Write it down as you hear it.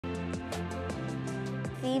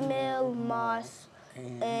female moths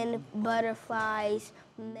and butterflies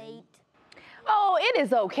mate. Oh, it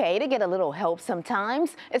is okay to get a little help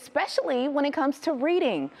sometimes, especially when it comes to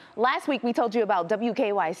reading. Last week, we told you about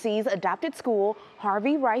WKYC's adopted school,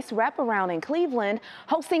 Harvey Rice Wraparound in Cleveland,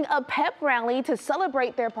 hosting a pep rally to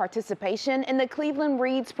celebrate their participation in the Cleveland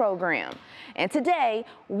Reads program. And today,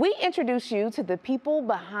 we introduce you to the people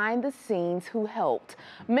behind the scenes who helped.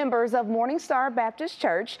 Members of Morning Star Baptist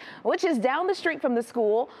Church, which is down the street from the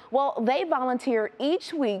school, well, they volunteer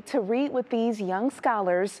each week to read with these young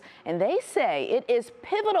scholars, and they say it is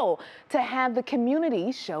pivotal to have the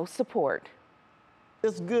community show support.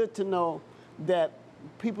 It's good to know that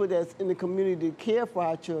people that's in the community care for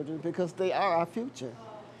our children because they are our future.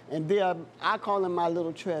 And they are, I call them my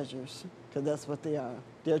little treasures, because that's what they are.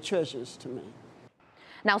 They're treasures to me.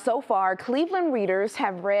 Now, so far, Cleveland readers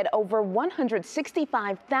have read over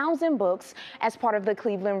 165,000 books as part of the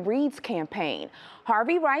Cleveland Reads campaign.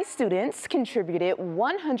 Harvey Rice students contributed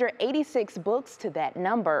 186 books to that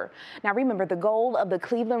number. Now, remember, the goal of the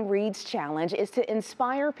Cleveland Reads Challenge is to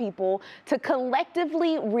inspire people to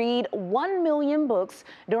collectively read 1 million books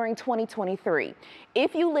during 2023.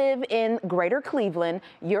 If you live in Greater Cleveland,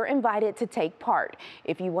 you're invited to take part.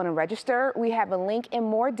 If you want to register, we have a link and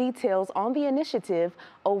more details on the initiative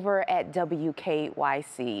over at WKYC.com.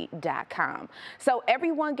 So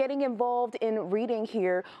everyone getting involved in reading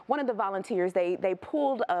here, one of the volunteers, they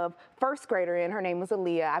pulled a first grader in. Her name was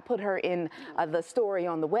Aaliyah. I put her in the story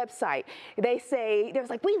on the website. They was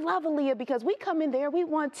like, we love Aaliyah because we come in there, we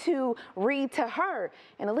want to read to her.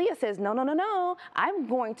 And Aaliyah says, no, no, no, no, I'm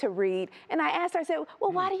going to read. And I asked her, I said,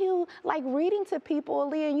 well, why do you like reading to people,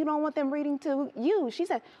 Aaliyah, and you don't want them reading to you? She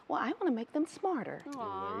said, well, I want to make them smarter.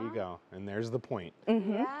 There you go. And there's the point.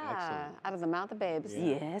 Yeah, excellent. out of the mouth of babes.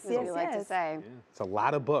 Yeah. Yes, yes, we like to say. Yeah. It's a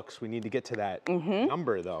lot of books. We need to get to that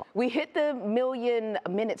number, though. We hit the million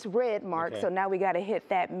minutes read mark, so now we got to hit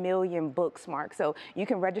that million books mark. So you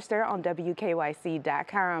can register on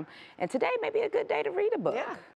WKYC.com. And today may be a good day to read a book. Yeah.